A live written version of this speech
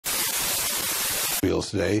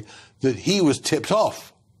today that he was tipped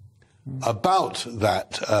off about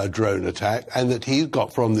that drone attack, and that he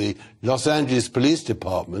got from the Los Angeles Police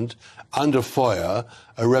Department under FOIA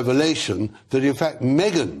a revelation that in fact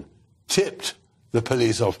Meghan tipped the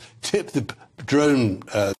police off, tipped the drone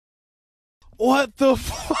what the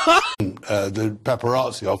fuck? The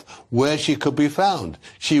paparazzi off where she could be found.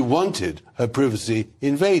 She wanted her privacy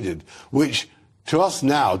invaded, which to us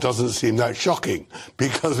now doesn't seem that shocking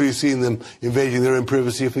because we've seen them invading their own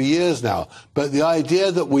privacy for years now. But the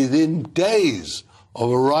idea that within days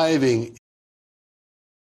of arriving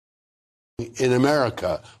in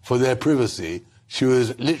America for their privacy, she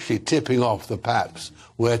was literally tipping off the paps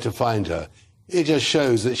where to find her, it just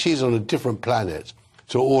shows that she's on a different planet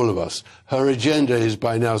to all of us. Her agenda is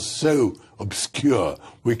by now so obscure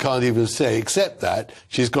we can't even say, except that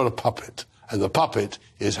she's got a puppet. And the puppet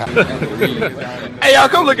is Harry. Hey, y'all,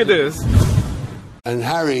 come look at this. And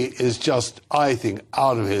Harry is just, I think,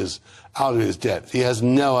 out of his depth. He has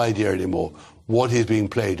no idea anymore what he's being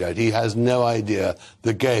played at. He has no idea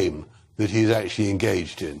the game that he's actually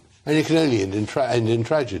engaged in. And it can only end in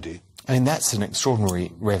tragedy. I mean, that's an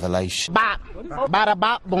extraordinary revelation. Bop, bada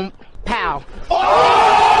bop, boom, pow.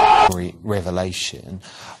 Revelation.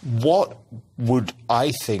 What would,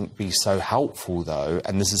 I think, be so helpful, though,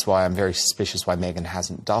 and this is why I'm very suspicious why Meghan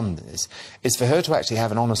hasn't done this, is for her to actually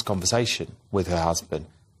have an honest conversation with her husband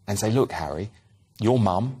and say, look, Harry, your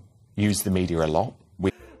mum used the media a lot.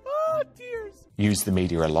 Used the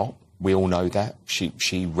media a lot. We all know that.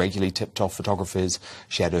 She regularly tipped off photographers.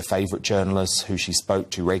 She had her favourite journalists who she spoke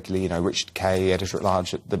to regularly. You know, Richard Kay,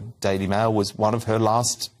 editor-at-large at the Daily Mail, was one of her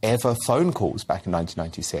last ever phone calls back in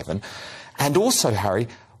 1997. And also, Harry,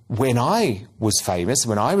 when I was famous,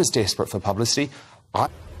 when I was desperate for publicity, Wait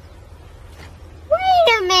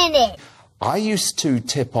a minute! I used to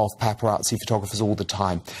tip off paparazzi photographers all the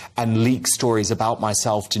time and leak stories about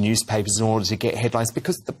myself to newspapers in order to get headlines,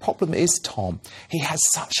 because the problem is, Tom, he has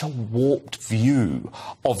such a warped view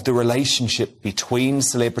of the relationship between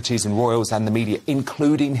celebrities and royals and the media,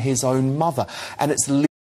 including his own mother. And it's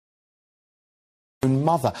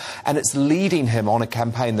leading him on a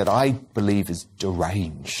campaign that I believe is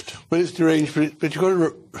deranged. Well, it's deranged, but you've got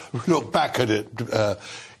to look back at it,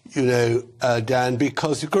 you know, Dan,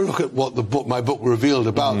 because you've got to look at what my book revealed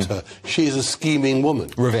about her. She's a scheming woman.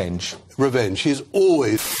 Revenge. She's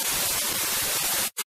always